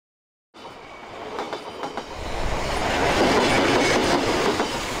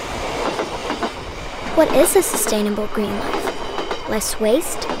What is a sustainable green life? Less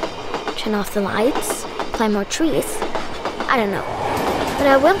waste? Turn off the lights? Plant more trees? I don't know, but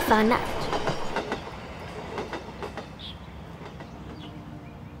I will find out.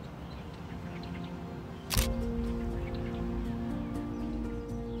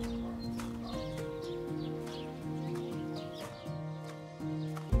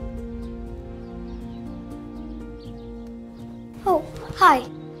 Oh, hi.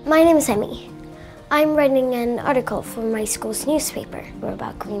 My name is Emmy. I'm writing an article for my school's newspaper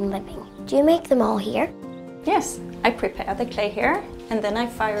about green living. Do you make them all here? Yes, I prepare the clay here and then I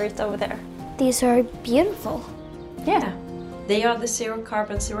fire it over there. These are beautiful. Yeah, they are the zero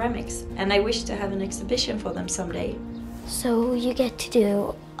carbon ceramics and I wish to have an exhibition for them someday. So you get to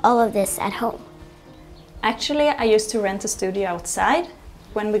do all of this at home? Actually, I used to rent a studio outside.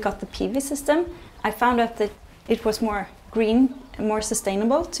 When we got the PV system, I found out that it was more green and more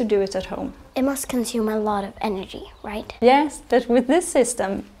sustainable to do it at home. It must consume a lot of energy, right? Yes, but with this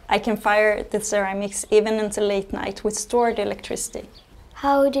system, I can fire the ceramics even until late night with stored electricity.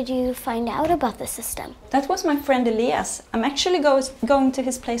 How did you find out about the system? That was my friend Elias. I'm actually going to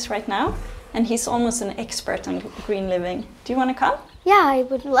his place right now, and he's almost an expert on green living. Do you want to come? Yeah, I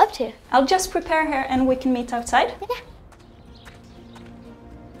would love to. I'll just prepare here and we can meet outside. Yeah.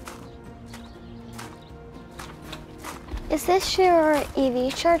 Is this your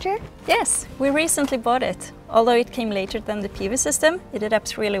EV charger? Yes, we recently bought it. Although it came later than the PV system, it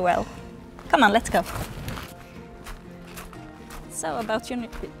adapts really well. Come on, let's go. So, about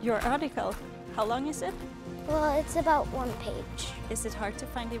your article, how long is it? Well, it's about 1 page. Is it hard to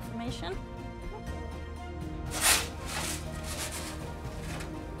find information?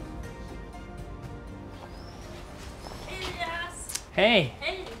 Elias! Hej!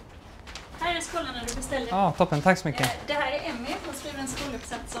 Hej! Här är skolorna du beställer. Ja, toppen. Tack så mycket. Det här är Emmy, hon skriver en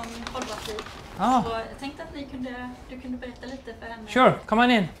skoluppsats om hållbart liv. Ah. Så jag tänkte att du kunde berätta lite för henne. Sure, come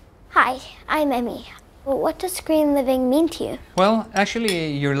on in. Hi, I'm Emmy. What does green living mean to you? Well,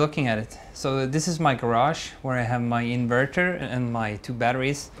 actually, you're looking at it. So this is my garage where I have my inverter and my 2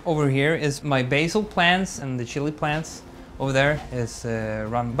 batteries. Over here is my basil plants and the chili plants. Over there is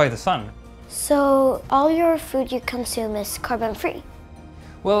run by the sun. So all your food you consume is carbon free?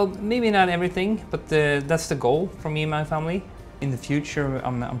 Well, maybe not everything, but that's the goal for me and my family. In the future,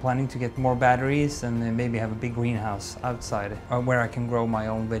 I'm planning to get more batteries and maybe have a big greenhouse outside where I can grow my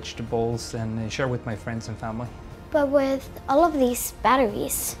own vegetables and share with my friends and family. But with all of these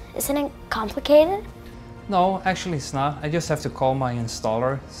batteries, isn't it complicated? No, actually it's not. I just have to call my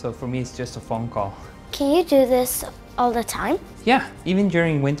installer, so for me it's just a phone call. Can you do this all the time? Yeah, even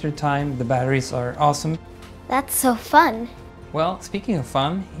during winter time, the batteries are awesome. That's so fun. Well, speaking of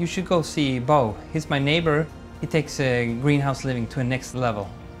fun, you should go see Bo. He's my neighbor. He takes greenhouse living to a next level.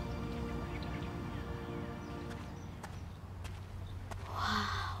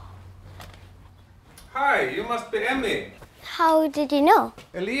 Wow. Hi, you must be Emmy. How did you know?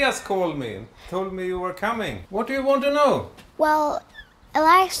 Elias called me, told me you were coming. What do you want to know? Well,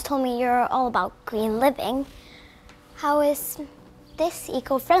 Elias told me you're all about green living. How is this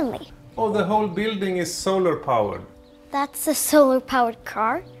eco-friendly? Oh, the whole building is solar powered. That's a solar-powered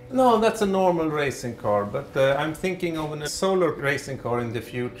car? No, that's a normal racing car, but I'm thinking of a solar racing car in the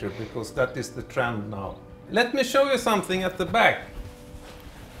future because that is the trend now. Let me show you something at the back.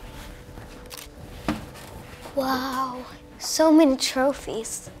 Wow, so many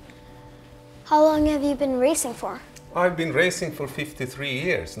trophies. How long have you been racing for? I've been racing for 53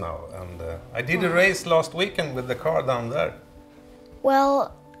 years now, and I did a race last weekend with the car down there.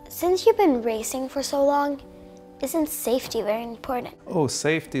 Well, since you've been racing for so long, isn't safety very important? Oh,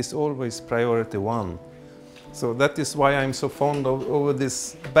 safety is always priority 1. So that is why I'm so fond of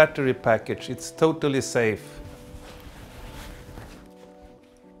this battery package. It's totally safe.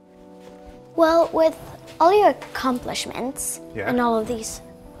 Well, with all your accomplishments and all of these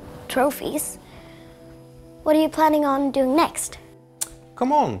trophies, what are you planning on doing next?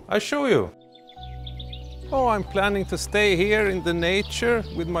 Come on, I'll show you. Oh, I'm planning to stay here in the nature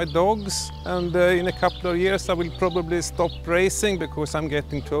with my dogs, and in a couple of years I will probably stop racing because I'm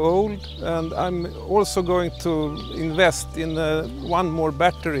getting too old, and I'm also going to invest in one more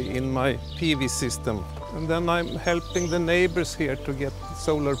battery in my PV system. And then I'm helping the neighbors here to get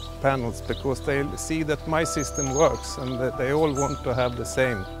solar panels because they see that my system works and that they all want to have the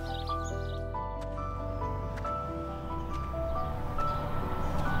same.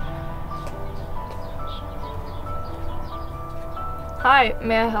 Hi,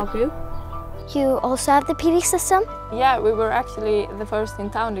 may I help you? You also have the PV system? Yeah, we were actually the first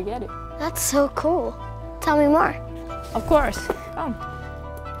in town to get it. That's so cool. Tell me more. Of course, come.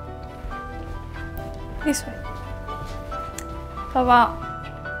 This way. Pappa,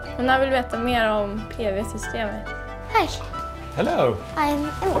 Hon vill veta mer om PV-systemet. Hi, Hello, I'm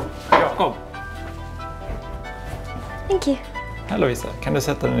Emily. Jakob. Thank you. Hello Isa, kan du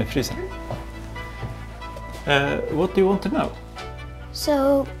sätta den i frysen? What do you want to know?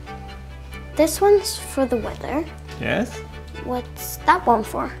 So, this one's for the weather. Yes? What's that one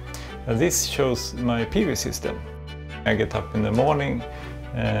for? This shows my PV system. I get up in the morning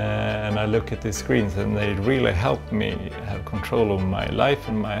and I look at the screens and they really help me have control of my life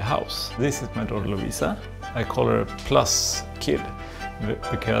and my house. This is my daughter Lovisa. I call her a plus kid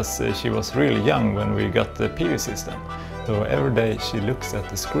because she was really young when we got the PV system. So every day she looks at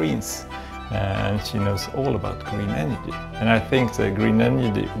the screens and she knows all about green energy. And I think the green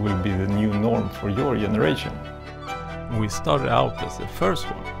energy will be the new norm for your generation. We started out as the first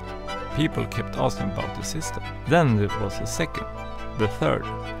one. People kept asking about the system. Then there was the second, the third.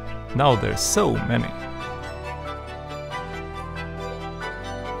 Now there's so many.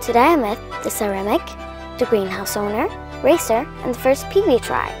 Today I met the ceramic, the greenhouse owner, racer, and the first PV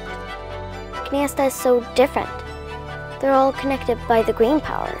tribe. Gnesta is so different. They're all connected by the green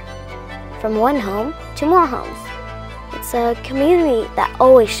power. From one home to more homes. It's a community that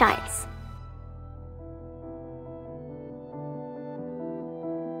always shines.